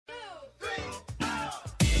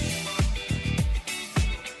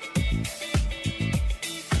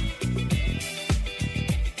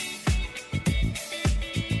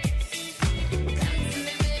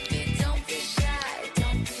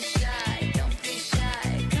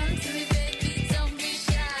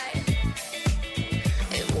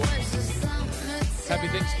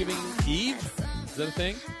Thanksgiving Eve? Is that a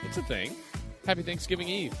thing? It's a thing. Happy Thanksgiving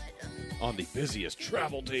Eve on the busiest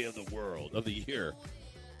travel day of the world, of the year.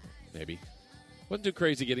 Maybe. Wasn't too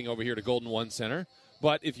crazy getting over here to Golden One Center.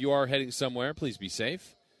 But if you are heading somewhere, please be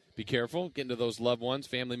safe. Be careful. Get into those loved ones,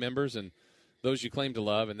 family members, and those you claim to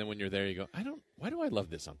love. And then when you're there, you go, why do I love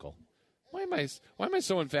this uncle? Why am I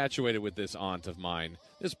so infatuated with this aunt of mine,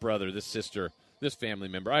 this brother, this sister, this family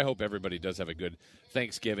member? I hope everybody does have a good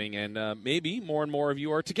Thanksgiving, and maybe more and more of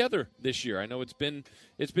you are together this year. I know it's been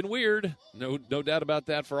weird, no doubt about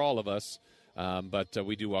that for all of us. But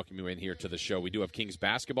we do welcome you in here to the show. We do have Kings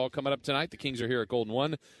basketball coming up tonight. The Kings are here at Golden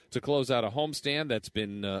One to close out a homestand that's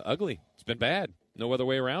been ugly. It's been bad. No other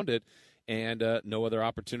way around it. And no other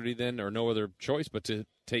opportunity then, or no other choice but to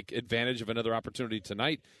take advantage of another opportunity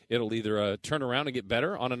tonight. It'll either turn around and get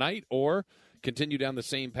better on a night or continue down the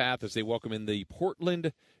same path as they welcome in the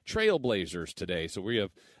Portland Trailblazers today. So we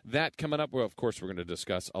have that coming up. Well, of course, we're going to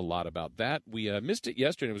discuss a lot about that. We missed it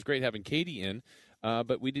yesterday. It was great having Katie in,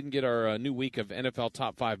 but we didn't get our new week of NFL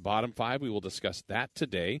Top 5, Bottom 5. We will discuss that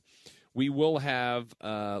today. We will have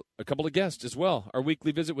a couple of guests as well. Our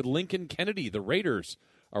weekly visit with Lincoln Kennedy. The Raiders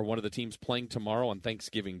are one of the teams playing tomorrow on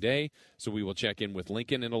Thanksgiving Day. So we will check in with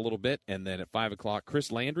Lincoln in a little bit. And then at 5 o'clock, Chris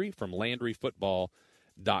Landry from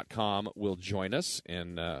LandryFootball.com will join us.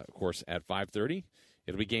 And, of course, at 5:30,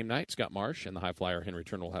 it'll be game night. Scott Marsh and the High Flyer Henry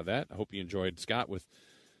Turner will have that. I hope you enjoyed Scott with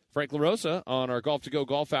Frank LaRosa on our Golf to Go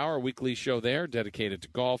Golf Hour, weekly show there dedicated to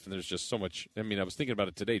golf. And there's just so much. I mean, I was thinking about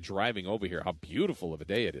it today driving over here, how beautiful of a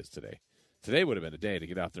day it is today. Today would have been a day to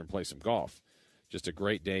get out there and play some golf. Just a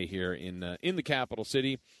great day here in the capital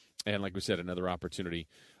city. And like we said, another opportunity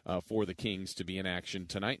for the Kings to be in action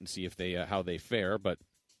tonight and see if they how they fare. But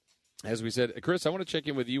as we said, Chris, I want to check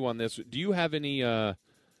in with you on this. Do you have any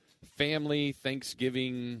family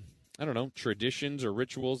Thanksgiving, I don't know, traditions or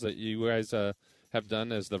rituals that you guys have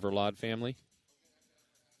done as the Verlade family?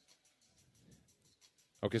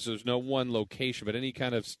 Okay, so there's no one location, but any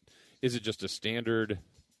kind of, is it just a standard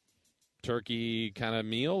turkey kind of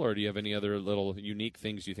meal, or do you have any other little unique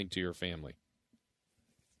things you think to your family?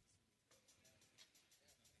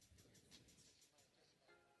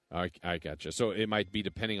 I gotcha. So it might be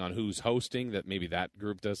depending on who's hosting that maybe that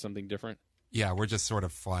group does something different? Yeah, we're just sort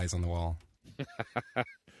of flies on the wall.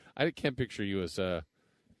 I can't picture you as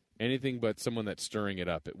anything but someone that's stirring it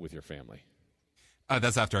up with your family.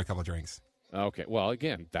 That's after a couple of drinks. Okay. Well,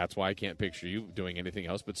 again, that's why I can't picture you doing anything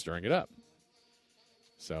else but stirring it up.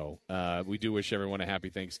 So we do wish everyone a happy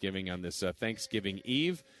Thanksgiving on this Thanksgiving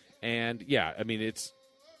Eve. And, yeah, I mean, it's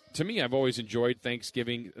to me, I've always enjoyed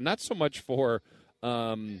Thanksgiving, not so much for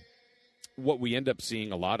what we end up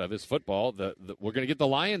seeing a lot of is football. We're going to get the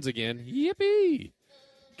Lions again. Yippee!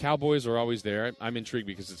 Cowboys are always there. I'm intrigued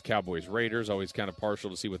because it's Cowboys-Raiders. Always kind of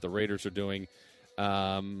partial to see what the Raiders are doing.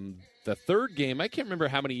 The third game, I can't remember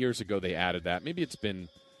how many years ago they added that. Maybe it's been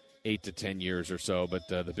 8 to 10 years or so, but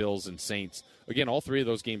the Bills and Saints. Again, all three of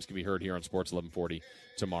those games can be heard here on Sports 1140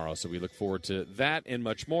 tomorrow, so we look forward to that and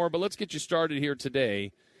much more. But let's get you started here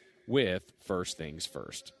today with First Things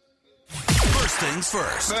First. First things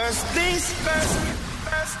first. First things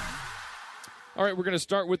first. All right, we're going to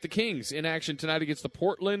start with the Kings in action tonight against the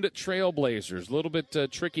Portland Trailblazers. A little bit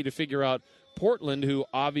tricky to figure out Portland, who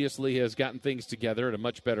obviously has gotten things together at a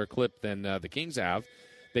much better clip than the Kings have.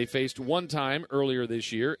 They faced one time earlier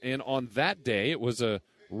this year, and on that day, it was a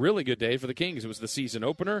really good day for the Kings. It was the season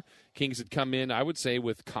opener. Kings had come in, I would say,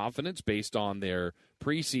 with confidence based on their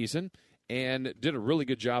preseason and did a really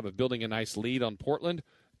good job of building a nice lead on Portland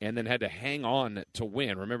and then had to hang on to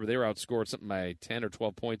win. Remember, they were outscored something by 10 or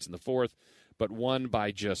 12 points in the fourth, but won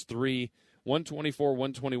by just 3,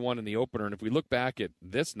 124-121 in the opener. And if we look back at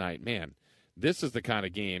this night, man, this is the kind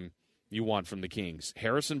of game you want from the Kings.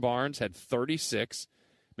 Harrison Barnes had 36.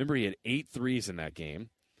 Remember, he had 8 threes in that game.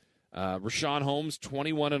 Rashawn Holmes,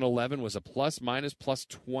 21 and 11, was a plus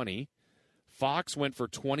 20. Fox went for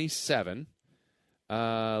 27.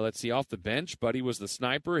 Let's see, off the bench, Buddy was the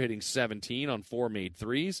sniper, hitting 17 on 4 made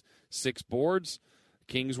threes, 6 boards.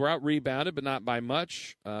 Kings were out-rebounded, but not by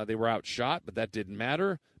much. They were outshot, but that didn't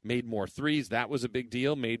matter. Made more threes. That was a big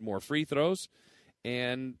deal. Made more free throws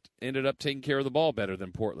and ended up taking care of the ball better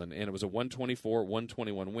than Portland. And it was a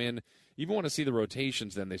 124-121 win. You even want to see the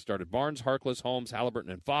rotations then. They started Barnes, Harkless, Holmes,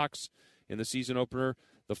 Halliburton, and Fox in the season opener.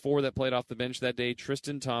 The 4 that played off the bench that day,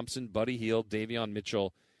 Tristan Thompson, Buddy Hield, Davion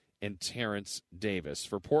Mitchell, and Terrence Davis.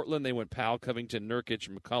 For Portland, they went Powell, Covington, Nurkic,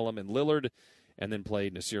 McCollum, and Lillard, and then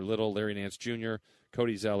played Nasir Little, Larry Nance Jr.,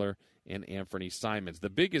 Cody Zeller, and Anthony Simons.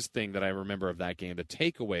 The biggest thing that I remember of that game, the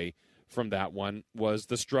takeaway from that one, was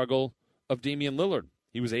the struggle of Damian Lillard.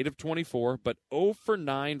 He was 8 of 24, but 0 for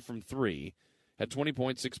 9 from 3. had 20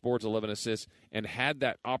 points, 6 boards, 11 assists, and had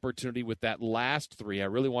that opportunity with that last three. I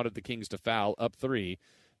really wanted the Kings to foul up 3.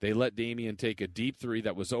 They let Damian take a deep 3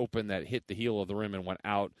 that was open, that hit the heel of the rim and went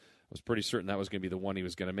out. I was pretty certain that was going to be the one he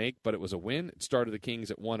was going to make, but it was a win. It started the Kings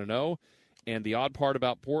at 1-0. And the odd part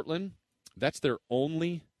about Portland, that's their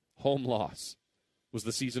only home loss, was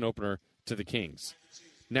the season opener to the Kings.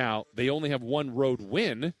 Now, they only have one road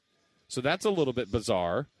win, so that's a little bit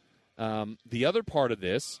bizarre. The other part of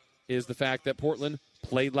this is the fact that Portland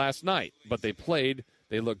played last night, but they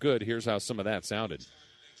look good. Here's how some of that sounded.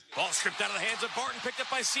 Ball stripped out of the hands of Barton, picked up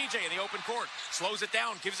by CJ in the open court. Slows it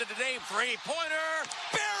down, gives it to Dame. Three-pointer,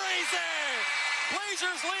 buries it!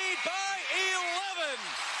 Blazers lead by 11!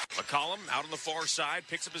 McCollum out on the far side,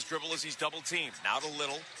 picks up his dribble as he's double-teamed. Now to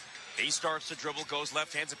Little. He starts to dribble, goes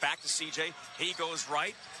left, hands it back to CJ. He goes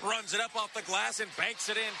right, runs it up off the glass, and banks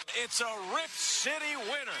it in. It's a Rip City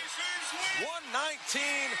winner.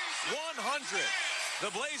 119-100.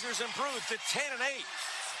 The Blazers improved to 10-8.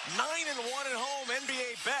 9-1 at home,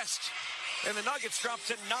 NBA best. And the Nuggets dropped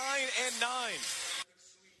to 9-9.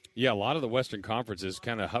 Yeah, a lot of the Western Conference is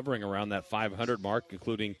kind of hovering around that 500 mark,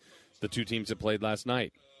 including the two teams that played last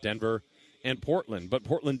night, Denver and Portland. But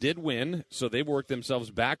Portland did win, so they worked themselves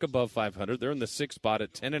back above 500. They're in the 6th spot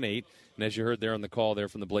at 10-8. And as you heard there on the call there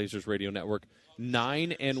from the Blazers Radio Network,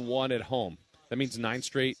 9-1 at home. That means 9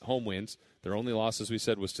 straight home wins. Their only loss, as we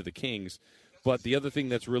said, was to the Kings. But the other thing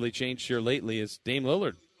that's really changed here lately is Dame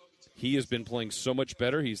Lillard. He has been playing so much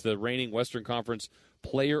better. He's the reigning Western Conference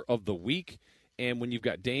Player of the Week. And when you've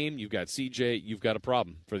got Dame, you've got CJ, you've got a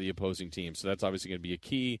problem for the opposing team. So that's obviously going to be a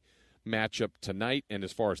key matchup tonight. And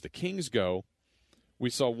as far as the Kings go, we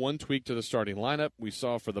saw one tweak to the starting lineup. We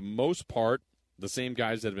saw, for the most part, the same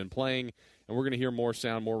guys that have been playing. And we're going to hear more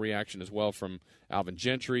sound, more reaction as well from Alvin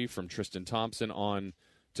Gentry, from Tristan Thompson on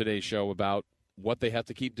today's show about what they have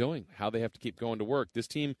to keep doing, how they have to keep going to work. This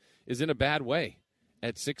team is in a bad way.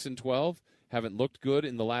 At 6-12, haven't looked good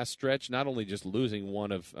in the last stretch. Not only just losing going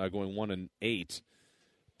 1-8,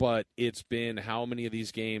 but it's been how many of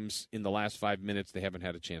these games in the last 5 minutes they haven't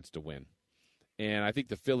had a chance to win. And I think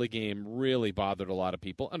the Philly game really bothered a lot of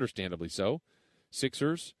people, understandably so.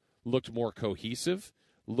 Sixers looked more cohesive,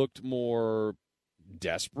 looked more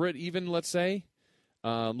desperate, even, let's say.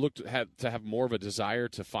 Had to have more of a desire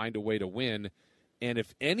to find a way to win. And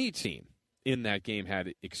if any team in that game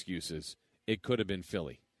had excuses, it could have been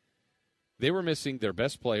Philly. They were missing their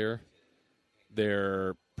best player,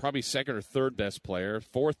 their probably second or third best player,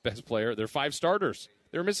 fourth best player, their 5 starters.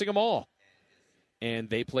 They were missing them all. And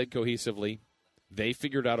they played cohesively. They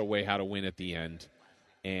figured out a way how to win at the end.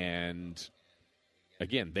 And,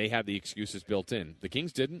 again, they had the excuses built in. The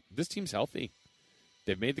Kings didn't. This team's healthy.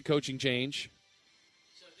 They've made the coaching change.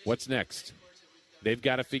 What's next? They've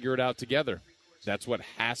got to figure it out together. That's what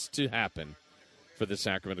has to happen for the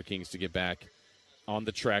Sacramento Kings to get back on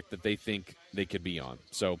the track that they think they could be on.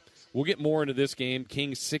 So we'll get more into this game.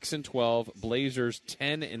 Kings 6-12, Blazers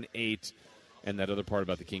 10-8. And that other part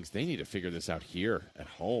about the Kings, they need to figure this out here at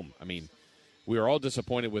home. I mean, we are all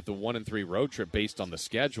disappointed with the 1-3 road trip based on the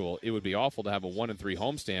schedule. It would be awful to have a 1-3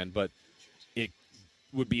 homestand, but it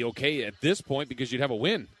would be okay at this point because you'd have a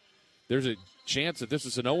win. There's a chance that this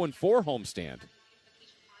is an 0-4 homestand.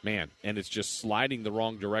 Man, and it's just sliding the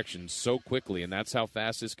wrong direction so quickly, and that's how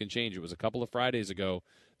fast this can change. It was a couple of Fridays ago,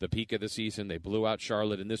 the peak of the season. They blew out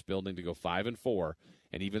Charlotte in this building to go 5-4,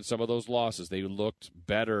 and even some of those losses, they looked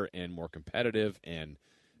better and more competitive and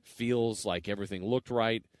feels like everything looked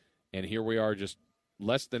right. And here we are just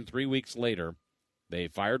less than 3 weeks later. They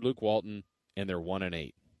fired Luke Walton, and they're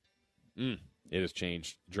 1-8. It has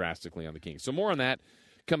changed drastically on the Kings. So more on that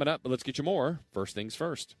coming up, but let's get you more First Things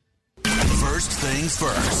First. First things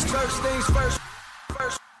first. First things first.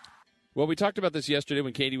 Well, we talked about this yesterday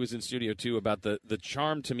when Katie was in studio, too, about the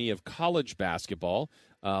charm to me of college basketball.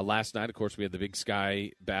 Last night, of course, we had the Big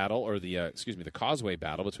Sky battle, or the Causeway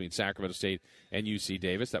battle between Sacramento State and UC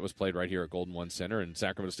Davis. That was played right here at Golden One Center, and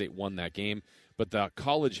Sacramento State won that game. But the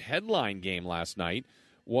college headline game last night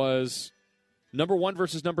was number 1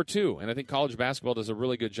 versus number 2, and I think college basketball does a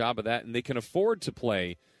really good job of that, and they can afford to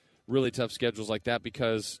play really tough schedules like that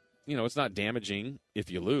because, you know, it's not damaging if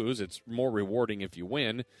you lose. It's more rewarding if you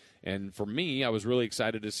win. And for me, I was really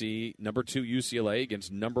excited to see number 2 UCLA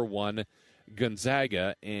against number 1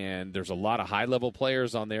 Gonzaga, and there's a lot of high-level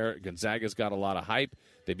players on there. Gonzaga's got a lot of hype.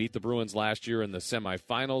 They beat the Bruins last year in the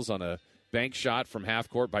semifinals on a bank shot from half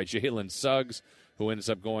court by Jalen Suggs, who ends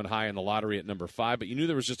up going high in the lottery at number 5. But you knew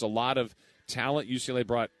there was just a lot of talent. UCLA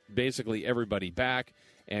brought basically everybody back,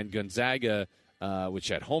 and Gonzaga, which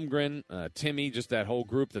had Holmgren, Timmy, just that whole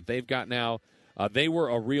group that they've got now, they were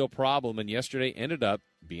a real problem, and yesterday ended up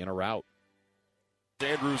being a rout.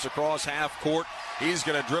 Andrews across half court. He's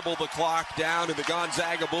going to dribble the clock down, and the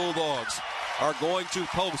Gonzaga Bulldogs are going to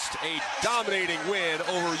post a dominating win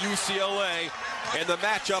over UCLA in the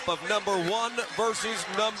matchup of number 1 versus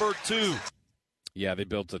number 2. Yeah, they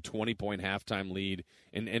built a 20-point halftime lead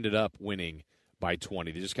and ended up winning by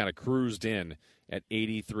 20. They just kind of cruised in at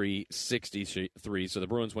 83-63. So the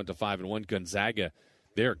Bruins went to 5-1. Gonzaga,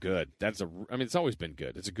 they're good. It's always been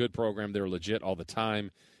good. It's a good program. They're legit all the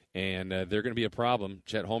time, and they're going to be a problem.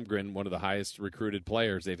 Chet Holmgren, one of the highest recruited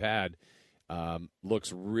players they've had,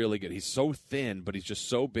 looks really good. He's so thin, but he's just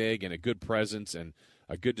so big and a good presence and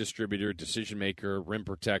a good distributor, decision maker, rim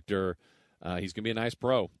protector. He's going to be a nice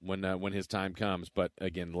pro when his time comes. But,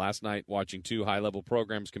 again, last night watching 2 high-level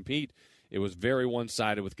programs compete, it was very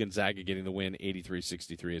one-sided with Gonzaga getting the win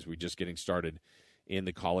 83-63 as we're just getting started in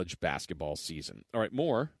the college basketball season. All right,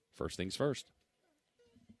 more First Things First.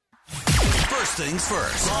 First things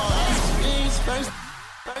first.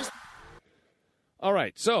 All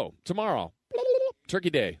right, so tomorrow, Turkey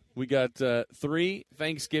Day. We got 3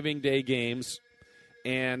 Thanksgiving Day games.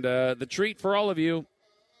 And the treat for all of you,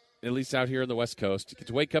 at least out here on the West Coast, you get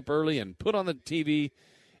to wake up early and put on the TV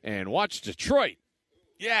and watch Detroit.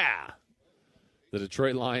 Yeah. The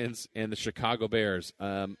Detroit Lions and the Chicago Bears.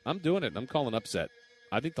 I'm doing it. I'm calling upset.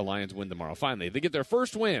 I think the Lions win tomorrow. Finally, they get their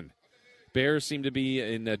first win. Bears seem to be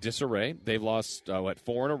in disarray. They've lost,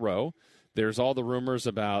 4 in a row. There's all the rumors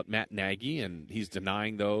about Matt Nagy, and he's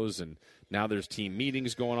denying those, and now there's team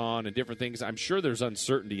meetings going on and different things. I'm sure there's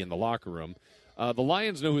uncertainty in the locker room. The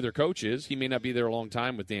Lions know who their coach is. He may not be there a long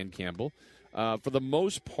time with Dan Campbell. For the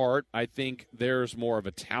most part, I think there's more of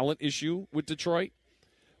a talent issue with Detroit.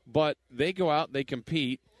 But they go out, they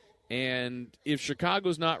compete, and if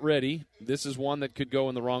Chicago's not ready, this is one that could go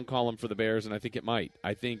in the wrong column for the Bears, and I think it might.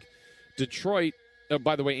 I think Detroit,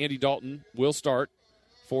 by the way, Andy Dalton will start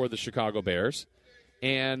for the Chicago Bears.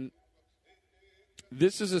 And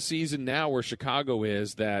this is a season now where Chicago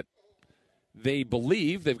is that they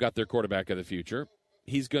believe they've got their quarterback of the future.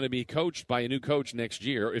 He's going to be coached by a new coach next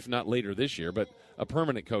year, if not later this year, but a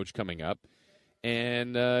permanent coach coming up.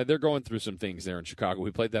 And they're going through some things there in Chicago. We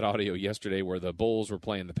played that audio yesterday where the Bulls were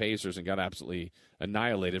playing the Pacers and got absolutely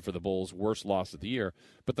annihilated for the Bulls' worst loss of the year.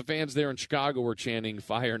 But the fans there in Chicago were chanting,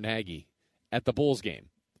 "Fire Nagy," at the Bulls game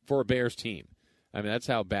for a Bears team. I mean, that's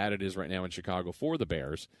how bad it is right now in Chicago for the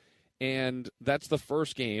Bears. And that's the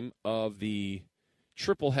first game of the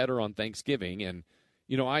triple header on Thanksgiving. And,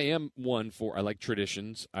 you know, I am one for, I like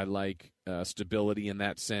traditions. I like stability in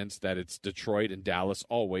that sense that it's Detroit and Dallas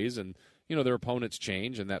always. And, you know, their opponents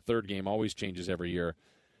change, and that third game always changes every year.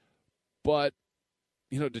 But,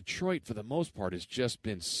 you know, Detroit, for the most part, has just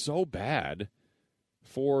been so bad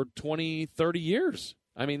for 20, 30 years.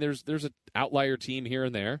 I mean, there's an outlier team here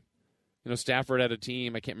and there. You know, Stafford had a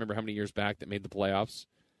team, I can't remember how many years back, that made the playoffs.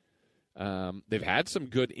 They've had some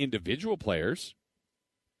good individual players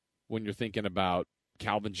when you're thinking about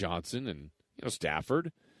Calvin Johnson and, you know,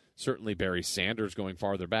 Stafford. Certainly Barry Sanders going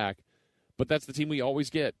farther back. But that's the team we always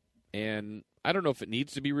get. And I don't know if it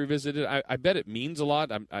needs to be revisited. I bet it means a lot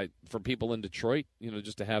for people in Detroit, you know,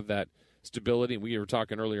 just to have that stability. And we were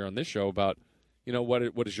talking earlier on this show about, you know,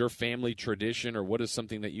 what is your family tradition, or what is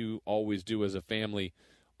something that you always do as a family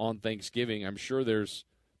on Thanksgiving. I'm sure there's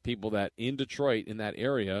people that in Detroit, in that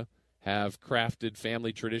area, have crafted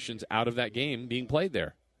family traditions out of that game being played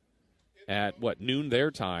there at, noon their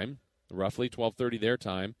time, roughly 12:30 their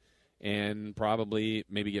time. And probably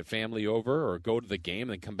maybe get family over or go to the game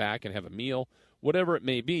and then come back and have a meal, whatever it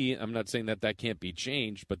may be. I'm not saying that can't be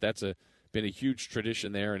changed, but that's been a huge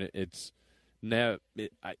tradition there, and it's now,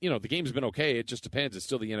 you know, the game's been okay. It just depends. It's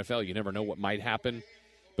still the NFL. You never know what might happen,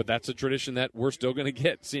 but that's a tradition that we're still going to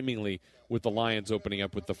get, seemingly, with the Lions opening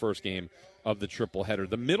up with the first game of the triple header.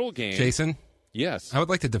 The middle game, Jason? Yes. I would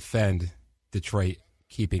like to defend Detroit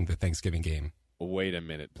keeping the Thanksgiving game. Wait a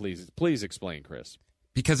minute, please explain, Chris.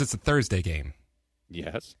 Because it's a Thursday game.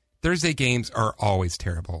 Yes. Thursday games are always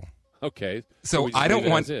terrible. Okay. So I don't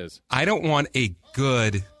want a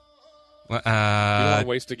good. You don't want to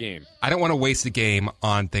waste a game. I don't want to waste a game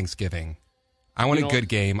on Thanksgiving. I want a good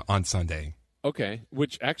game on Sunday. Okay,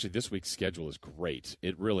 which actually this week's schedule is great.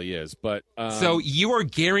 It really is. But so you are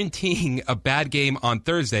guaranteeing a bad game on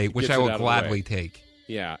Thursday, which I will gladly take.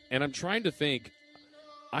 Yeah, and I'm trying to think.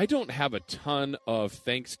 I don't have a ton of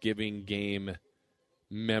Thanksgiving game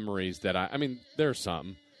memories that I mean, there's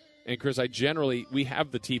some. And Chris, we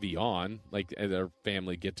have the TV on, like at our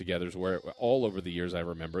family get-togethers, where all over the years I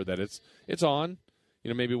remember that it's on. You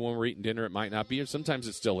know, maybe when we're eating dinner it might not be, or sometimes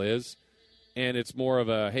it still is. And it's more of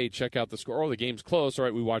a, hey, check out the score. Oh, the game's close. All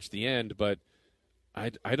right, we watch the end. But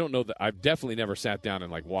I don't know that I've definitely never sat down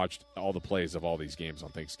and watched all the plays of all these games on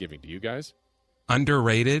Thanksgiving. Do you guys?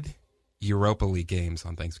 Underrated Europa League games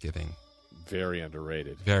on Thanksgiving. Very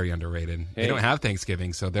underrated. Very underrated. Hey. They don't have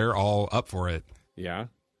Thanksgiving, so they're all up for it. Yeah.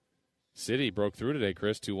 City broke through today,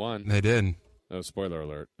 Chris, 2-1. They did. Oh, spoiler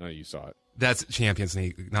alert. No, you saw it. That's Champions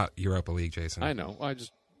League, not Europa League, Jason. I know.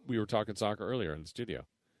 We were talking soccer earlier in the studio.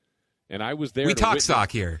 And I was there. We talk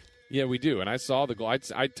sock here. Yeah, we do. And I saw the goal.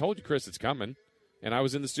 I told you, Chris, it's coming. And I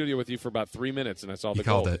was in the studio with you for about 3 minutes, and I saw the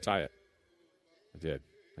goal to tie it. I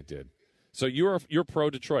did. So you're pro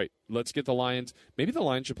Detroit. Let's get the Lions. Maybe the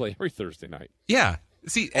Lions should play every Thursday night. Yeah.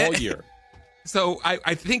 See, all year. So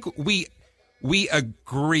I think we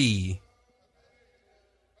agree.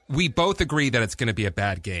 We both agree that it's going to be a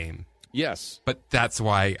bad game. Yes. But that's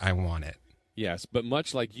why I want it. Yes, but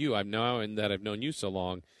much like you, I've known you so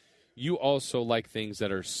long, you also like things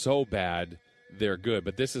that are so bad they're good.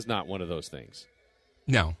 But this is not one of those things.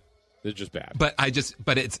 No. They're just bad. But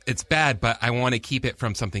it's bad, but I want to keep it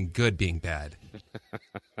from something good being bad.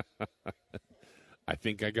 I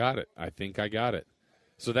think I got it.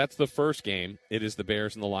 So that's the first game. It is the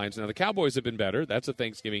Bears and the Lions. Now, the Cowboys have been better. That's a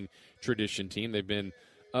Thanksgiving tradition team. They've been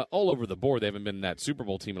all over the board. They haven't been that Super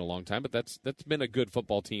Bowl team in a long time, but that's been a good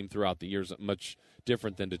football team throughout the years, much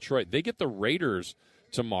different than Detroit. They get the Raiders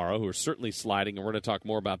tomorrow, who are certainly sliding, and we're going to talk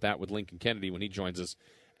more about that with Lincoln Kennedy when he joins us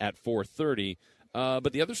at 4:30.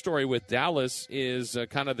 But the other story with Dallas is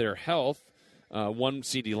kind of their health. One,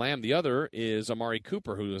 CeeDee Lamb. The other is Amari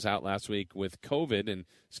Cooper, who was out last week with COVID and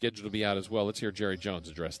scheduled to be out as well. Let's hear Jerry Jones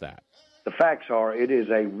address that. The facts are it is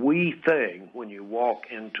a we thing when you walk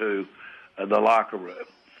into the locker room.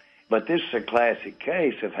 But this is a classic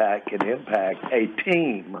case of how it can impact a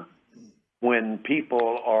team when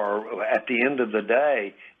people are, at the end of the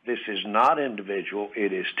day, this is not individual,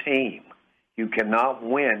 it is team. You cannot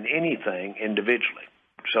win anything individually.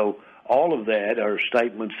 So all of that are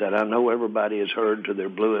statements that I know everybody has heard till they're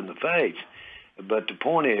blue in the face. But the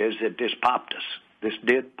point is that this popped us. This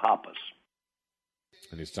did pop us.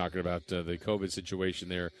 And he's talking about the COVID situation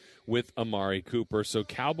there with Amari Cooper. So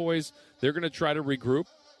Cowboys, they're going to try to regroup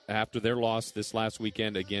after their loss this last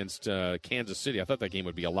weekend against Kansas City. I thought that game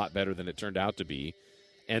would be a lot better than it turned out to be.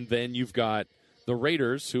 And then you've got the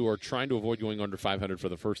Raiders, who are trying to avoid going under 500 for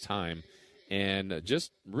the first time and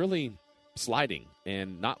just really sliding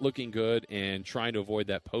and not looking good and trying to avoid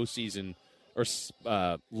that postseason or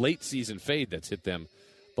late season fade that's hit them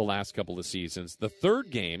the last couple of seasons. The third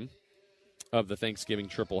game of the Thanksgiving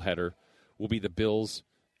triple header will be the Bills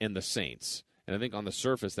and the Saints. And I think on the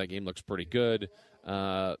surface that game looks pretty good.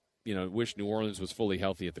 Wish New Orleans was fully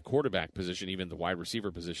healthy at the quarterback position, even the wide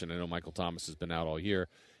receiver position. I know Michael Thomas has been out all year.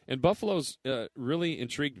 And Buffalo's really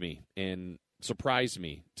intrigued me and surprised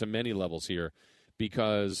me to many levels here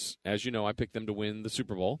because, as you know, I picked them to win the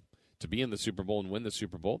Super Bowl, to be in the Super Bowl and win the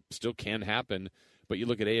Super Bowl. Still can happen, but you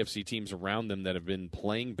look at AFC teams around them that have been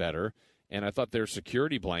playing better, and I thought their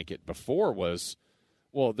security blanket before was,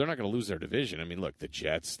 well, they're not going to lose their division. I mean, look, the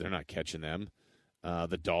Jets, they're not catching them.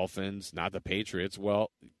 The Dolphins, not the Patriots.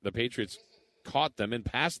 Well, the Patriots caught them and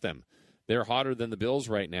passed them. They're hotter than the Bills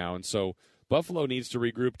right now, and so Buffalo needs to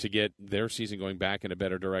regroup to get their season going back in a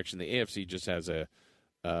better direction. The AFC just has a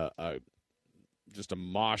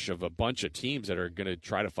mosh of a bunch of teams that are going to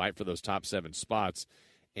try to fight for those top 7 spots,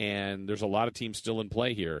 and there's a lot of teams still in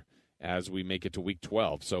play here as we make it to Week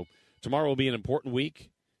 12. So tomorrow will be an important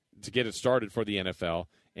week to get it started for the NFL,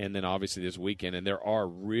 and then obviously this weekend, and there are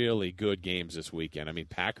really good games this weekend. I mean,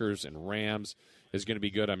 Packers and Rams is going to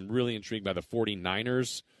be good. I'm really intrigued by the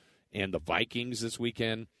 49ers and the Vikings this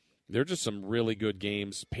weekend. They're just some really good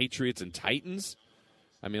games. Patriots and Titans.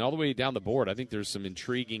 I mean, all the way down the board, I think there's some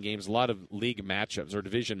intriguing games, a lot of league matchups or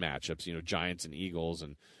division matchups, Giants and Eagles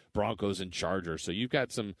and Broncos and Chargers. So you've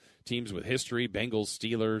got some teams with history, Bengals,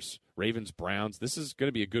 Steelers, Ravens, Browns. This is going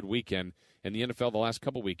to be a good weekend. And the NFL the last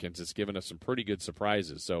couple weekends has given us some pretty good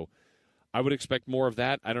surprises. So I would expect more of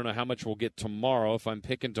that. I don't know how much we'll get tomorrow. If I'm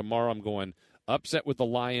picking tomorrow, I'm going upset with the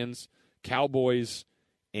Lions, Cowboys,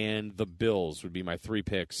 and the Bills would be my 3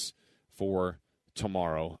 picks for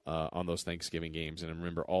tomorrow on those Thanksgiving games. And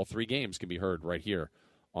remember, all 3 games can be heard right here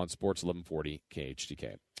on Sports 1140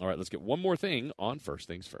 KHTK. All right, let's get one more thing on First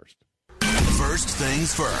Things First. First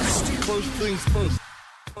things first. First things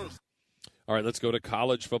first. All right, let's go to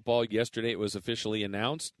college football. Yesterday it was officially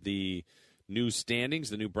announced, the new standings,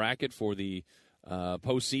 the new bracket for the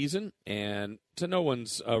postseason. And to no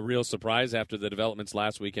one's real surprise after the developments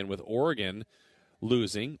last weekend with Oregon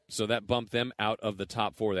losing. So that bumped them out of the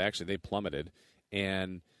top 4. They plummeted.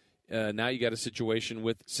 And now you got a situation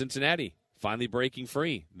with Cincinnati finally breaking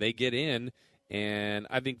free. They get in, and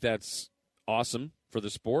I think that's awesome for the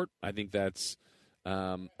sport. I think that's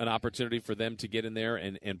an opportunity for them to get in there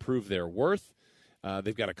and prove their worth.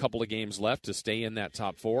 They've got a couple of games left to stay in that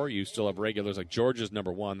top 4. You still have regulars like Georgia's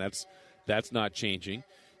number 1. That's not changing.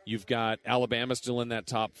 You've got Alabama still in that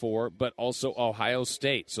top 4, but also Ohio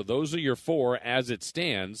State. So those are your 4 as it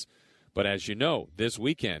stands. But as you know, this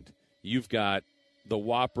weekend, you've got the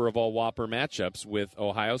whopper of all whopper matchups with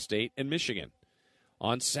Ohio State and Michigan.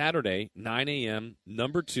 On Saturday, 9 a.m.,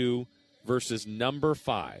 number 2 versus number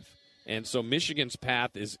 5. And so Michigan's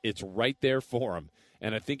path it's right there for them.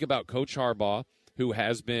 And I think about Coach Harbaugh, who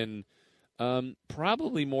has been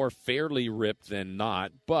probably more fairly ripped than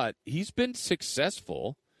not, but he's been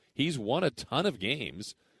successful. He's won a ton of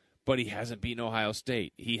games, but he hasn't beaten Ohio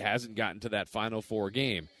State. He hasn't gotten to that Final Four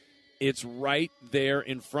game. It's right there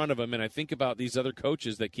in front of him, and I think about these other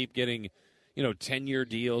coaches that keep getting, 10-year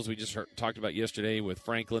deals. We just talked about yesterday with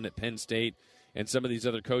Franklin at Penn State and some of these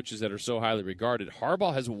other coaches that are so highly regarded.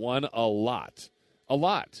 Harbaugh has won a lot,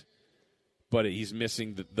 but he's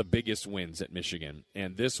missing the biggest wins at Michigan,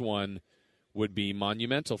 and this one would be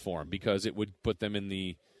monumental for him because it would put them in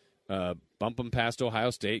the bump them past Ohio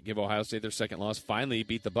State, give Ohio State their second loss, finally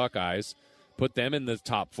beat the Buckeyes, put them in the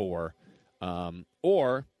top 4,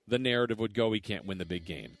 or the narrative would go, he can't win the big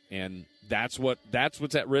game. And that's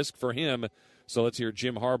what's at risk for him. So let's hear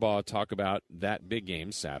Jim Harbaugh talk about that big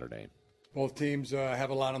game Saturday. Both teams have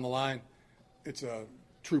a lot on the line. It's a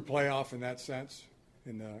true playoff in that sense.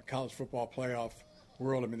 In the college football playoff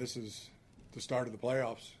world, this is the start of the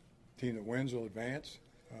playoffs. The team that wins will advance.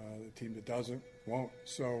 The team that doesn't won't.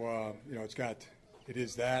 So, it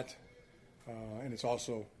is that. And it's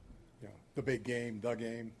also, the big game,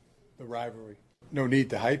 the rivalry. No need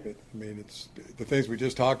to hype it. It's the things we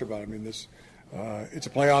just talked about. It's a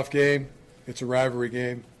playoff game. It's a rivalry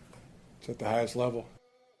game. It's at the highest level.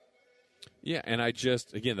 Yeah, and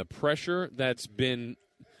again, the pressure that's been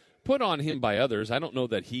put on him by others, I don't know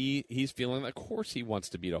that he's feeling, of course he wants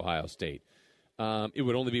to beat Ohio State. It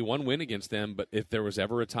would only be one win against them, but if there was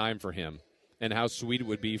ever a time for him, and how sweet it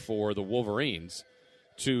would be for the Wolverines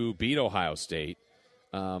to beat Ohio State,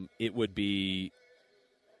 it would be,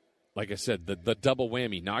 like I said, the double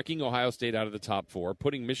whammy, knocking Ohio State out of the top 4,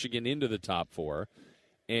 putting Michigan into the top 4,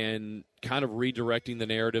 and kind of redirecting the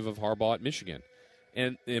narrative of Harbaugh at Michigan.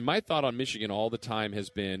 And my thought on Michigan all the time has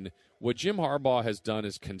been, what Jim Harbaugh has done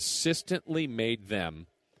is consistently made them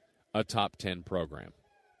a top 10 program.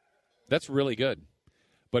 That's really good.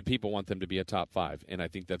 But people want them to be a top 5. And I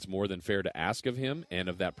think that's more than fair to ask of him and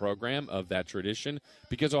of that program, of that tradition,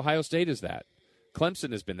 because Ohio State is that.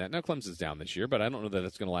 Clemson has been that. Now, Clemson's down this year, but I don't know that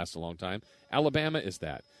that's going to last a long time. Alabama is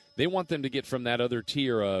that. They want them to get from that other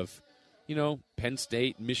tier of, Penn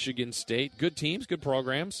State, Michigan State, good teams, good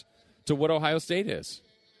programs, to what Ohio State is.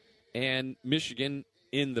 And Michigan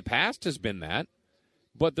in the past has been that,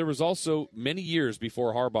 but there was also many years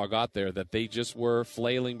before Harbaugh got there that they just were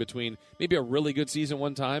flailing between maybe a really good season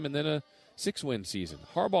one time and then a 6-win season.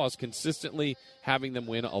 Harbaugh is consistently having them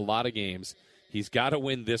win a lot of games. He's got to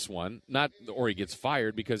win this one, or he gets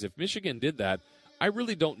fired, because if Michigan did that, I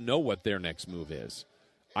really don't know what their next move is.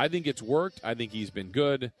 I think it's worked. I think he's been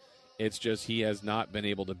good. It's just he has not been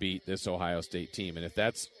able to beat this Ohio State team. And if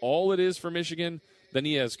that's all it is for Michigan, then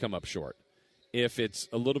he has come up short. If it's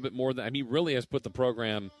a little bit more than, he really has put the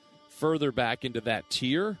program further back into that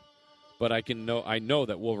tier, but I know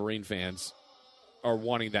that Wolverine fans are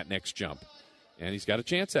wanting that next jump. And he's got a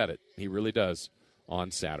chance at it. He really does on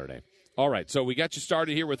Saturday. All right, so we got you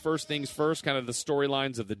started here with First Things First, kind of the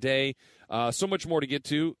storylines of the day. So much more to get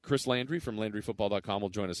to. Chris Landry from LandryFootball.com will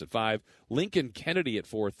join us at 5. Lincoln Kennedy at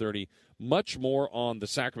 4:30. Much more on the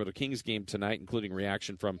Sacramento Kings game tonight, including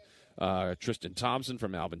reaction from Tristan Thompson,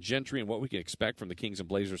 from Alvin Gentry, and what we can expect from the Kings and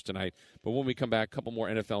Blazers tonight. But when we come back, a couple more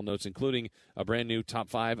NFL notes, including a brand new top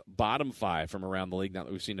 5, bottom 5 from around the league now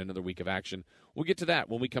that we've seen another week of action. We'll get to that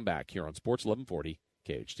when we come back here on Sports 1140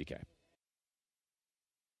 KHTK.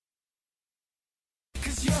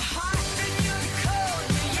 You're hot and you're cold,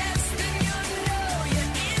 you're yes and you're no, you're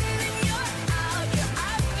in and you're out, you're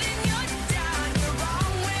up and you're down, you're wrong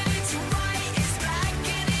when it's right, it's black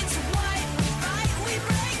and it's white, we fight, we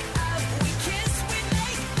break up, we kiss, we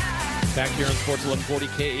make up. Back here on Sports 1140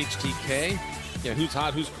 KHTK. Yeah, who's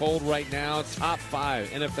hot, who's cold right now? Top 5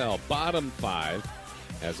 NFL, bottom 5,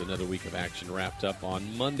 as another week of action wrapped up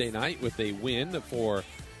on Monday night with a win for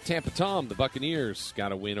Tampa Tom. The Buccaneers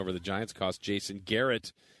got a win over the Giants, cost Jason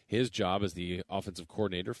Garrett his job as the offensive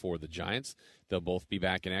coordinator for the Giants. They'll both be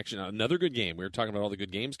back in action. Another good game. We were talking about all the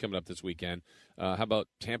good games coming up this weekend. How about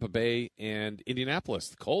Tampa Bay and Indianapolis,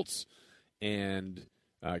 the Colts? And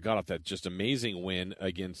got off that just amazing win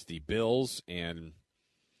against the Bills and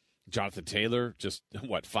Jonathan Taylor, just,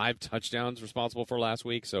 5 touchdowns responsible for last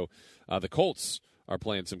week. So the Colts are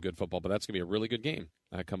playing some good football, but that's going to be a really good game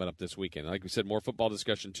coming up this weekend. Like we said, more football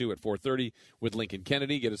discussion, too, at 4:30 with Lincoln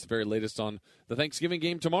Kennedy. Get us the very latest on the Thanksgiving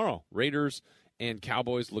game tomorrow. Raiders and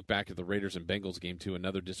Cowboys. Look back at the Raiders and Bengals game, too.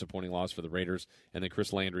 Another disappointing loss for the Raiders. And then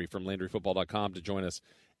Chris Landry from LandryFootball.com to join us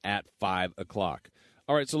at 5 o'clock.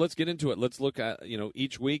 All right, so let's get into it. Let's look at,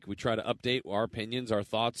 each week we try to update our opinions, our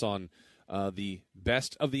thoughts on the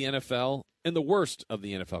best of the NFL and the worst of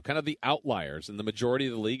the NFL, kind of the outliers. And the majority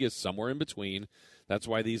of the league is somewhere in between. That's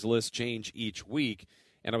why these lists change each week.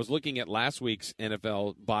 And I was looking at last week's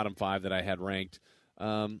NFL bottom 5 that I had ranked.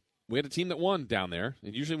 We had a team that won down there.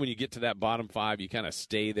 And usually when you get to that bottom 5, you kind of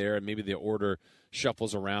stay there, and maybe the order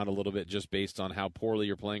shuffles around a little bit just based on how poorly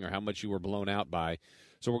you're playing or how much you were blown out by.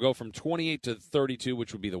 So we'll go from 28 to 32,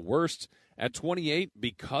 which would be the worst. At 28,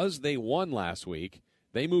 because they won last week,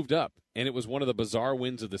 they moved up. And it was one of the bizarre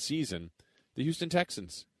wins of the season. The Houston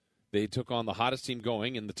Texans. They took on the hottest team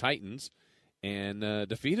going in the Titans and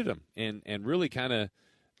defeated them and really kind of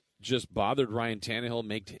just bothered Ryan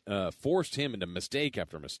Tannehill, forced him into mistake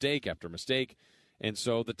after mistake after mistake. And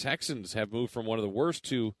so the Texans have moved from one of the worst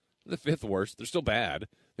to the 5th worst. They're still bad.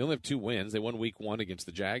 They only have 2 wins. They won week 1 against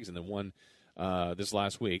the Jags and then won this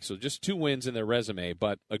last week. So just 2 wins in their resume,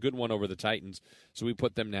 but a good one over the Titans. So we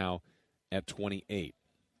put them now at 28.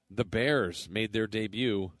 The Bears made their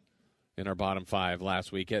debut in our bottom 5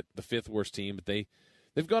 last week at the 5th worst team, but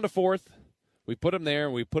they've gone to 4th. We put them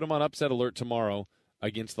there. We put them on upset alert tomorrow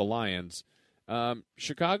against the Lions.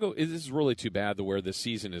 Chicago, this is really too bad the where this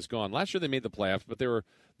season is gone. Last year they made the playoffs, but they were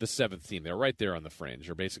the 7th team. They were right there on the fringe,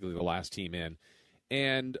 or basically the last team in.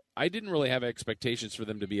 And I didn't really have expectations for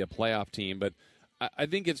them to be a playoff team, but I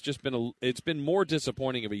think it's just been more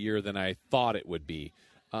disappointing of a year than I thought it would be.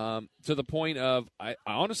 To the point of, I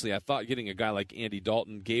honestly thought getting a guy like Andy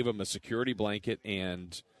Dalton gave him a security blanket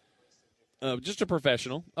and just a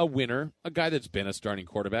professional, a winner, a guy that's been a starting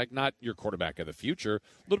quarterback, not your quarterback of the future.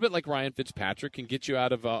 A little bit like Ryan Fitzpatrick, can get you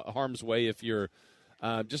out of harm's way if you're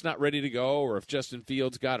just not ready to go, or if Justin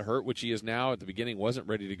Fields got hurt, which he is now. At the beginning wasn't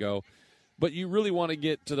ready to go. But you really want to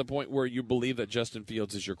get to the point where you believe that Justin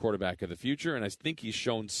Fields is your quarterback of the future, and I think he's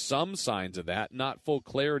shown some signs of that, not full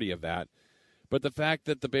clarity of that. But the fact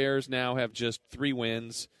that the Bears now have just 3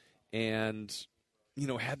 wins and,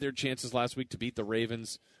 had their chances last week to beat the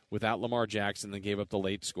Ravens without Lamar Jackson, then gave up the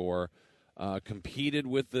late score, competed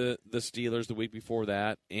with the Steelers the week before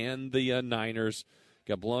that, and the Niners,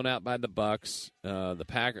 got blown out by the Bucks, the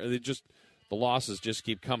Packers. The losses just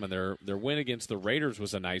keep coming. Their win against the Raiders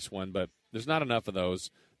was a nice one, but there's not enough of those.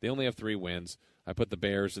 They only have 3 wins. I put the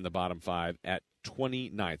Bears in the bottom 5 at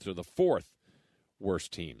 29th, so the 4th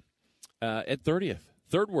worst team. At 30th,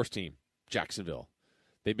 3rd worst team, Jacksonville.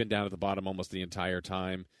 They've been down at the bottom almost the entire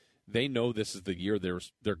time. They know this is the year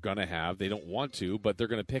they're going to have. They don't want to, but they're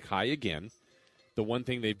going to pick high again. The one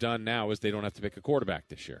thing they've done now is they don't have to pick a quarterback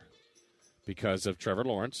this year because of Trevor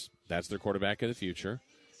Lawrence. That's their quarterback of the future.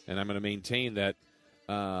 And I'm going to maintain that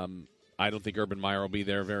I don't think Urban Meyer will be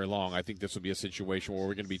there very long. I think this will be a situation where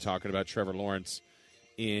we're going to be talking about Trevor Lawrence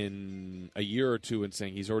in a year or two and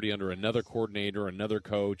saying he's already under another coordinator, another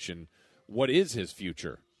coach, and what is his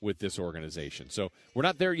future with this organization. So we're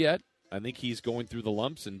not there yet. I think he's going through the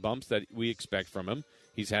lumps and bumps that we expect from him.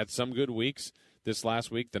 He's had some good weeks. This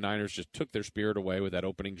last week, the Niners just took their spirit away with that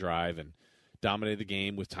opening drive and dominated the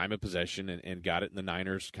game with time of possession and got it in the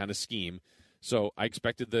Niners kind of scheme. So I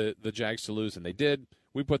expected the Jags to lose, and they did.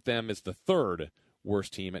 We put them as the 3rd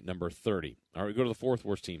worst team at number 30. All right, we go to the 4th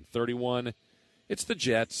worst team, 31. It's the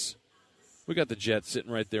Jets. We got the Jets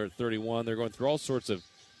sitting right there at 31. They're going through all sorts of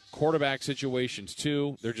quarterback situations,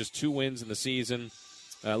 too. They're just 2 wins in the season.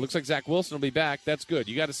 Looks like Zach Wilson will be back. That's good.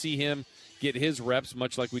 You got to see him get his reps,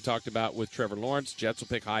 much like we talked about with Trevor Lawrence. Jets will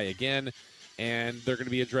pick high again, and they're going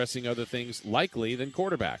to be addressing other things likely than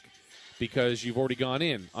quarterback because you've already gone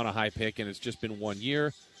in on a high pick, and it's just been 1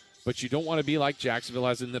 year. But you don't want to be like Jacksonville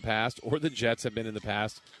has in the past, or the Jets have been in the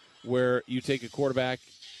past, where you take a quarterback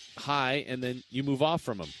high and then you move off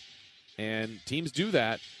from him. And teams do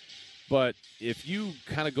that. But if you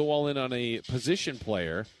kind of go all in on a position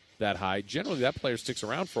player that high, generally that player sticks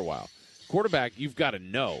around for a while. Quarterback, you've got to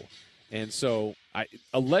know. And so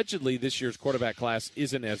allegedly this year's quarterback class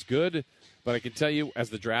isn't as good, but I can tell you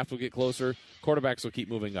as the draft will get closer, quarterbacks will keep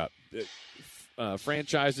moving up.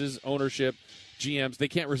 Franchises, ownership, GMs, they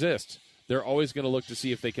can't resist. They're always going to look to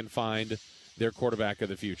see if they can find their quarterback of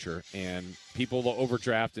the future, and people will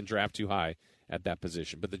overdraft and draft too high at that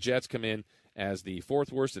position. But the Jets come in as the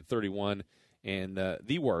 4th worst at 31, and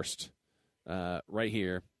the worst right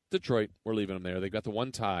here, Detroit, we're leaving them there. They've got the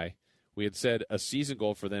 1 tie We had said a season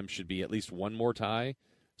goal for them should be at least one more tie,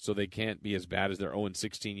 so they can't be as bad as their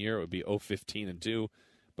 0-16 year. It would be 0-15-2.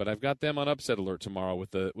 But I've got them on upset alert tomorrow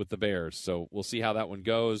with the Bears, so we'll see how that one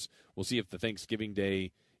goes. We'll see if the Thanksgiving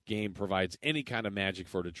Day game provides any kind of magic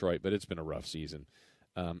for Detroit, but it's been a rough season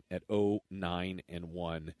at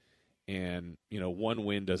 0-9-1. And, one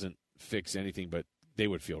win doesn't fix anything, but they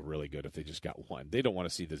would feel really good if they just got one. They don't want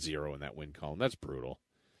to see the 0 in that win column. That's brutal.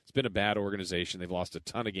 It's been a bad organization. They've lost a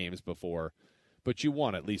ton of games before, but you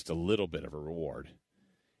want at least a little bit of a reward.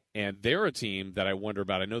 And they're a team that I wonder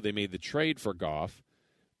about. I know they made the trade for Goff,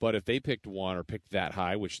 but if they picked one or picked that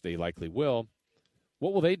high, which they likely will,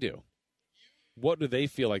 what will they do? What do they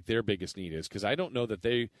feel like their biggest need is? Because I don't know that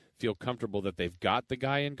they feel comfortable that they've got the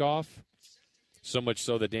guy in Goff, so much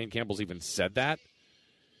so that Dan Campbell's even said that.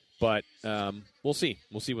 But we'll see.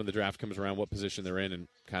 We'll see when the draft comes around what position they're in and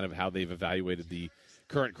kind of how they've evaluated the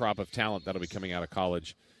current crop of talent that'll be coming out of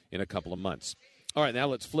college in a couple of months. All right, now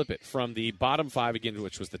let's flip it from the bottom 5 again,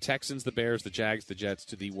 which was the Texans, the Bears, the Jags, the Jets,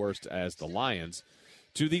 to the worst as the Lions,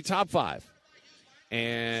 to the top 5.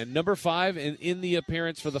 And number 5 in the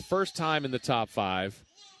appearance for the first time in the top 5,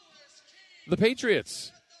 the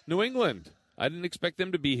Patriots, New England. I didn't expect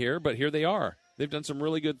them to be here, but here they are. They've done some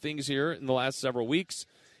really good things here in the last several weeks,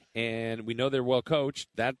 and we know they're well coached.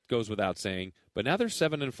 That goes without saying. But now they're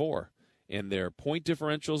 7-4, and their point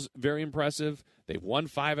differential's very impressive. They've won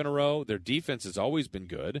 5 in a row. Their defense has always been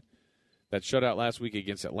good. That shutout last week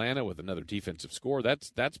against Atlanta with another defensive score,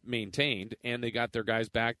 that's maintained, and they got their guys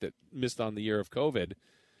back that missed on the year of COVID.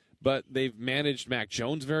 But they've managed Mac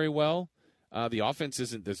Jones very well. The offense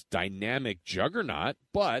isn't this dynamic juggernaut,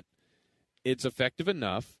 but it's effective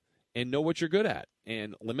enough, and know what you're good at,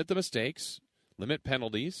 and limit the mistakes, limit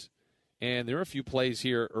penalties. And there are a few plays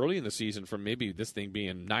here early in the season from maybe this thing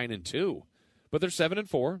being 9-2. But they're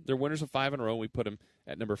 7-4. They're winners of 5 in a row. We put them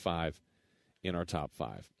at number 5 in our top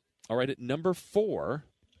 5. All right, at number 4,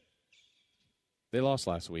 they lost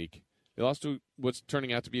last week. They lost to what's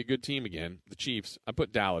turning out to be a good team again, the Chiefs. I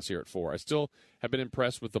put Dallas here at 4. I still have been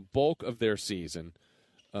impressed with the bulk of their season,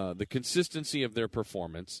 the consistency of their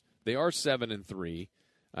performance. They are 7-3.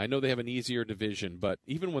 I know they have an easier division, but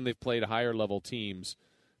even when they've played higher-level teams,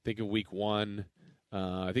 think of Week 1,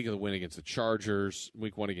 I think of the win against the Chargers,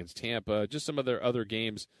 Week 1 against Tampa, just some of their other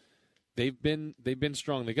games. They've been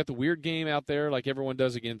strong. They got the weird game out there, like everyone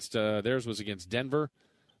does against. Theirs was against Denver,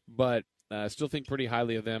 but I still think pretty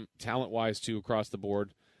highly of them, talent-wise too, across the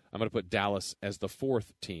board. I'm going to put Dallas as the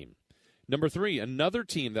 4th team. Number 3, another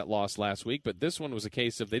team that lost last week, but this one was a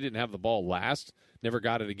case of they didn't have the ball last, never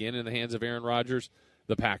got it again in the hands of Aaron Rodgers.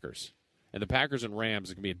 The Packers. And the Packers and Rams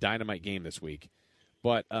are going to be a dynamite game this week.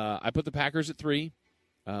 But I put the Packers at 3.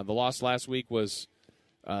 The loss last week was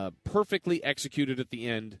perfectly executed at the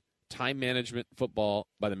end, time management football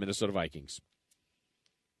by the Minnesota Vikings.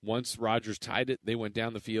 Once Rodgers tied it, they went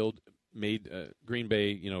down the field, made Green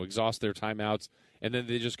Bay, exhaust their timeouts, and then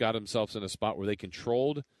they just got themselves in a spot where they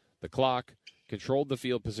controlled the clock, controlled the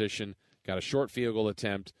field position, got a short field goal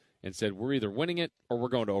attempt, and said, we're either winning it or we're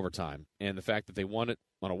going to overtime. And the fact that they won it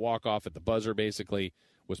on a walk-off at the buzzer basically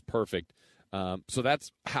was perfect. So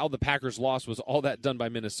that's how the Packers lost, was all that done by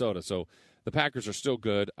Minnesota. So the Packers are still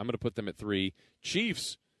good. I'm going to put them at 3.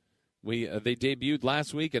 Chiefs, they debuted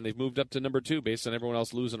last week, and they've moved up to number 2 based on everyone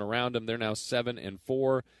else losing around them. They're now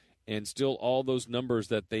 7-4, and still all those numbers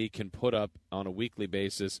that they can put up on a weekly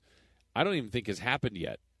basis, I don't even think has happened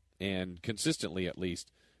yet, and consistently at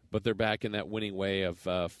least. But they're back in that winning way of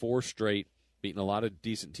 4 straight, beating a lot of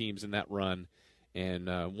decent teams in that run, and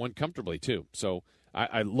won comfortably too. So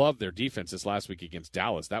I love their defense this last week against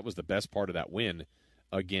Dallas. That was the best part of that win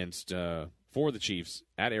against for the Chiefs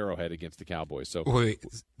at Arrowhead against the Cowboys. So wait,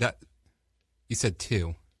 that you said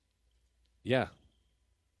 2. Yeah,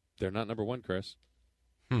 they're not number 1, Chris.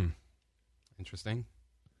 Interesting.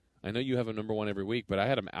 I know you have a number 1 every week, but I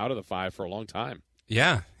had them out of the 5 for a long time.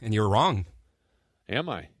 Yeah, and you were wrong. Am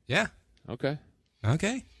I? Yeah. Okay.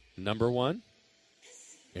 Number 1,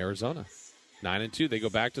 Arizona. 9-2. They go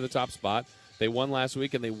back to the top spot. They won last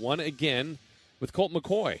week, and they won again with Colt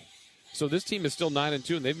McCoy. So this team is still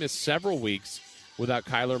 9-2, and they've missed several weeks without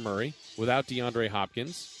Kyler Murray, without DeAndre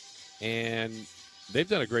Hopkins, and they've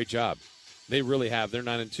done a great job. They really have. They're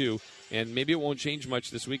 9-2, and maybe it won't change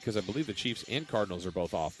much this week because I believe the Chiefs and Cardinals are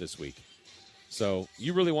both off this week. So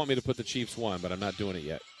you really want me to put the Chiefs 1, but I'm not doing it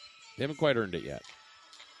yet. They haven't quite earned it yet.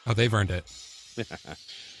 Oh, they've earned it.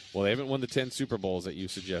 Well, they haven't won the 10 Super Bowls that you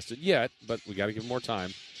suggested yet, but we got to give them more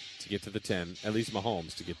time to get to the 10, at least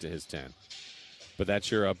Mahomes to get to his 10. But that's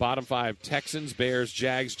your bottom 5, Texans, Bears,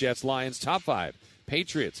 Jags, Jets, Lions. Top 5,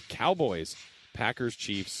 Patriots, Cowboys, Packers,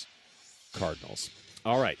 Chiefs, Cardinals.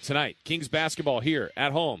 All right, tonight, Kings basketball here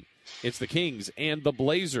at home. It's the Kings and the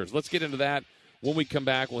Blazers. Let's get into that when we come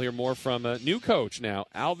back. We'll hear more from a new coach now,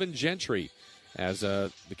 Alvin Gentry, as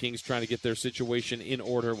the Kings trying to get their situation in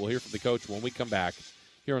order. We'll hear from the coach when we come back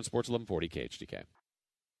here on Sports 1140 KHTK.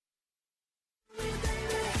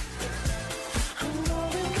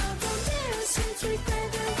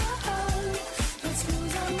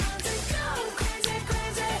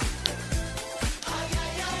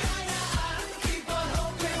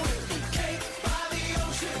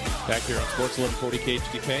 Back here on Sports 1140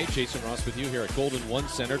 KHTK, Jason Ross with you here at Golden One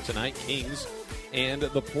Center tonight. Kings and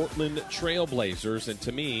the Portland Trailblazers. And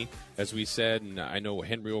to me, as we said, and I know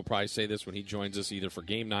Henry will probably say this when he joins us either for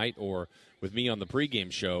game night or with me on the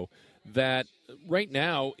pregame show, that right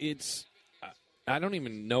now I don't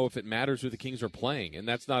even know if it matters who the Kings are playing. And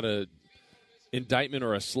that's not a indictment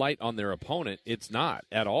or a slight on their opponent. It's not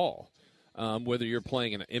at all. Whether you're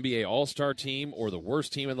playing an NBA All-Star team or the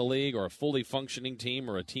worst team in the league or a fully functioning team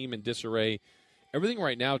or a team in disarray, everything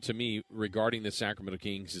right now to me regarding the Sacramento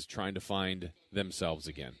Kings is trying to find themselves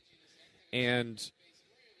again. And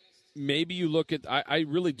maybe you look at – I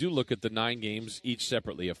really do look at the 9 games each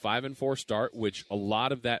separately. A 5-4 start, which a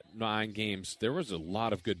lot of that 9 games, there was a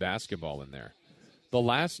lot of good basketball in there. The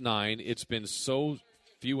last 9, it's been so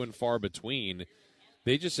few and far between.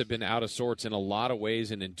 They just have been out of sorts in a lot of ways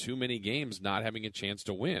and in too many games not having a chance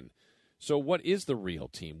to win. So what is the real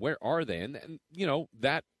team? Where are they? And you know,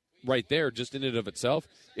 that right there, just in and of itself,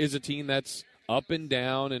 is a team that's up and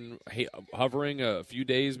down and hovering a few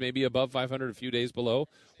days maybe above 500, a few days below.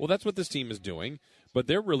 Well, that's what this team is doing. But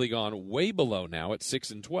they're really gone way below now at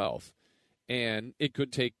 6-12. And it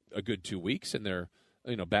could take a good 2 weeks and they're,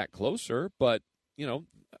 back closer. But,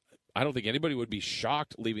 I don't think anybody would be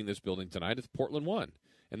shocked leaving this building tonight if Portland won.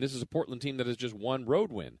 And this is a Portland team that has just one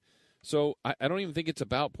road win. So I don't even think it's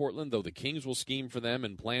about Portland, though the Kings will scheme for them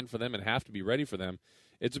and plan for them and have to be ready for them.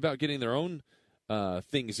 It's about getting their own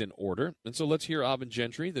things in order. And so let's hear Alvin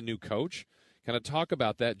Gentry, the new coach, kind of talk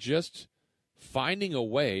about that, just finding a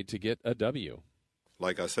way to get a W.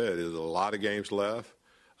 Like I said, there's a lot of games left,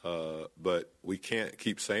 but we can't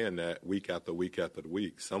keep saying that week after week after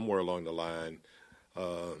week. Somewhere along the line,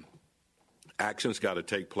 action's got to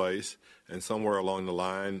take place, and somewhere along the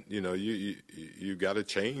line, you got to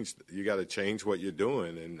change. You got to change what you're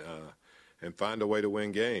doing and find a way to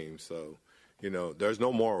win games. So, there's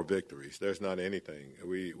no moral victories. There's not anything.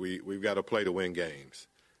 We've got to play to win games,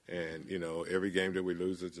 and every game that we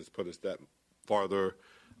lose is just put us that farther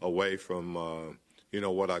away from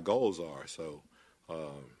what our goals are. So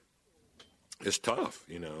it's tough.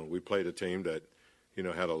 We played a team that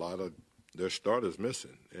had a lot of their starters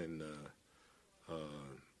missing, and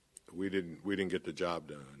we didn't get the job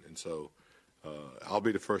done. And so I'll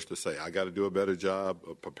be the first to say I got to do a better job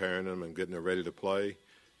of preparing them and getting them ready to play,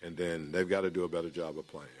 and then they've got to do a better job of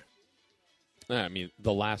playing. I mean,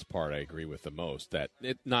 the last part I agree with the most. That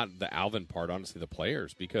not the Alvin part, honestly, the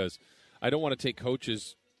players, because I don't want to take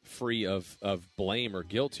coaches free of blame or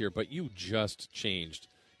guilt here, but you just changed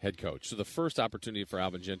head coach. So the first opportunity for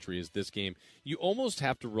Alvin Gentry is this game. You almost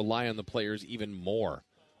have to rely on the players even more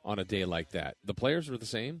on a day like that. The players were the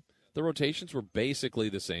same. The rotations were basically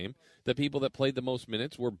the same. The people that played the most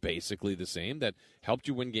minutes were basically the same, that helped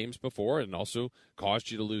you win games before and also caused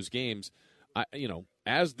you to lose games.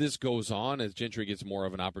 As this goes on, as Gentry gets more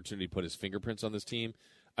of an opportunity to put his fingerprints on this team,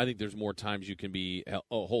 I think there's more times you can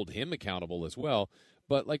hold him accountable as well.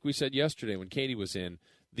 But like we said yesterday when Katie was in,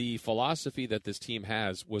 the philosophy that this team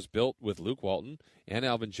has was built with Luke Walton and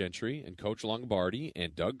Alvin Gentry and Coach Lombardi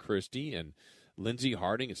and Doug Christie and Lindsey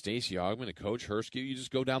Harding and Stacey Augmon and Coach Hershke. You just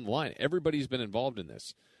go down the line. Everybody's been involved in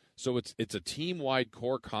this. So it's a team-wide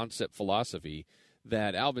core concept philosophy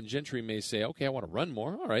that Alvin Gentry may say, okay, I want to run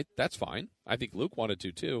more. All right, that's fine. I think Luke wanted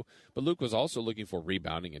to too. But Luke was also looking for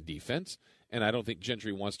rebounding and defense, and I don't think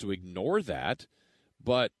Gentry wants to ignore that.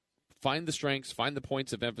 But find the strengths, find the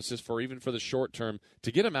points of emphasis even for the short term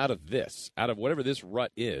to get him out of whatever this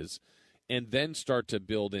rut is, and then start to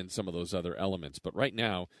build in some of those other elements. But right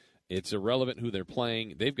now, it's irrelevant who they're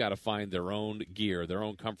playing. They've got to find their own gear, their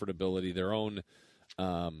own comfortability, their own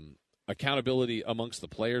accountability amongst the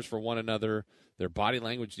players for one another. Their body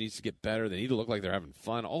language needs to get better. They need to look like they're having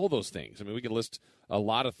fun, all those things. I mean, we can list a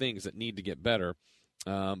lot of things that need to get better.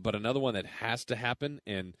 But another one that has to happen,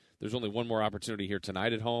 and there's only one more opportunity here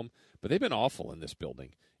tonight at home, but they've been awful in this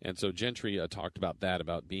building. And so Gentry talked about that,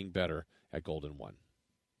 about being better at Golden One.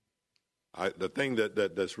 The thing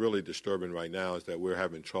that's really disturbing right now is that we're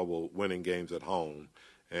having trouble winning games at home.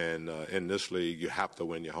 And in this league, you have to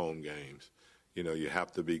win your home games. You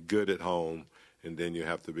have to be good at home, and then you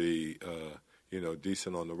have to be,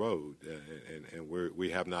 decent on the road, and we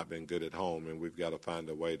have not been good at home, and we've got to find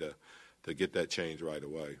a way to get that change right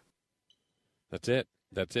away. That's it.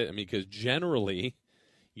 I mean, because generally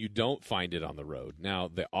you don't find it on the road. Now,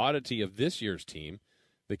 the oddity of this year's team,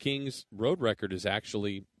 the Kings' road record is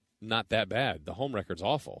actually not that bad. The home record's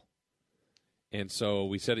awful. And so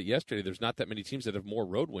we said it yesterday, there's not that many teams that have more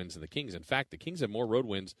road wins than the Kings. In fact, the Kings have more road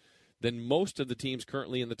wins than most of the teams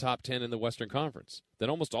currently in the top 10 in the Western Conference, than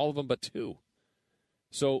almost all of them but 2.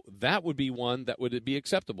 So that would be one that would be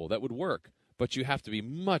acceptable. That would work. But you have to be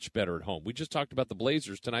much better at home. We just talked about the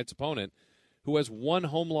Blazers, tonight's opponent, who has one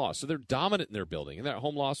home loss. So they're dominant in their building, and that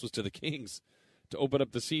home loss was to the Kings to open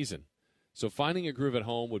up the season. So finding a groove at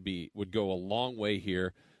home would go a long way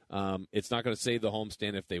here. It's not going to save the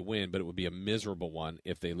homestand if they win, but it would be a miserable one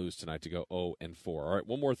if they lose tonight to go 0-4. All right,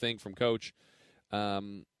 one more thing from Coach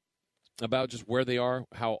about just where they are,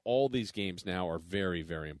 how all these games now are very,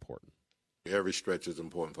 very important. Every stretch is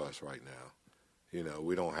important for us right now.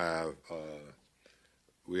 We don't have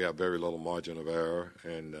we have very little margin of error,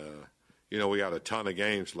 and we got a ton of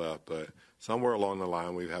games left, but somewhere along the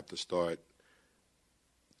line we have to start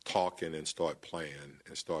talking and start playing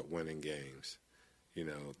and start winning games.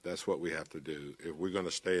 That's what we have to do if we're going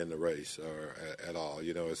to stay in the race or at all.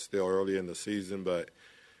 It's still early in the season, but,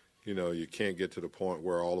 you can't get to the point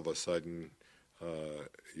where all of a sudden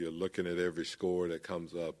you're looking at every score that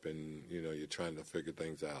comes up and, you're trying to figure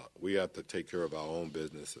things out. We have to take care of our own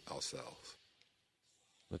business ourselves.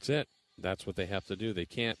 That's it. That's what they have to do. They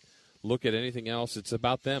can't look at anything else. It's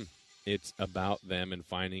about them. It's about them and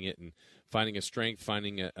finding it and finding a strength,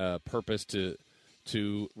 finding a purpose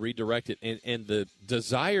to redirect it, and the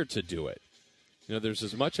desire to do it. There's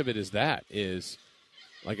as much of it as that is,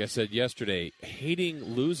 like I said yesterday, hating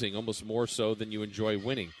losing almost more so than you enjoy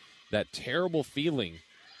winning. That terrible feeling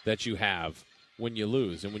that you have when you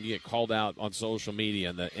lose and when you get called out on social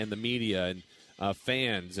media and the media and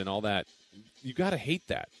fans and all that. You got to hate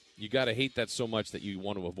that. You got to hate that so much that you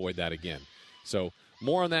want to avoid that again. So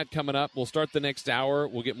more on that coming up. We'll start the next hour.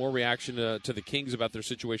 We'll get more reaction to the Kings about their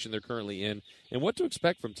situation they're currently in and what to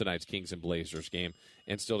expect from tonight's Kings and Blazers game.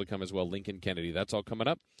 And still to come as well, Lincoln Kennedy. That's all coming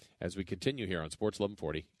up as we continue here on Sports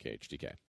 1140 KHTK.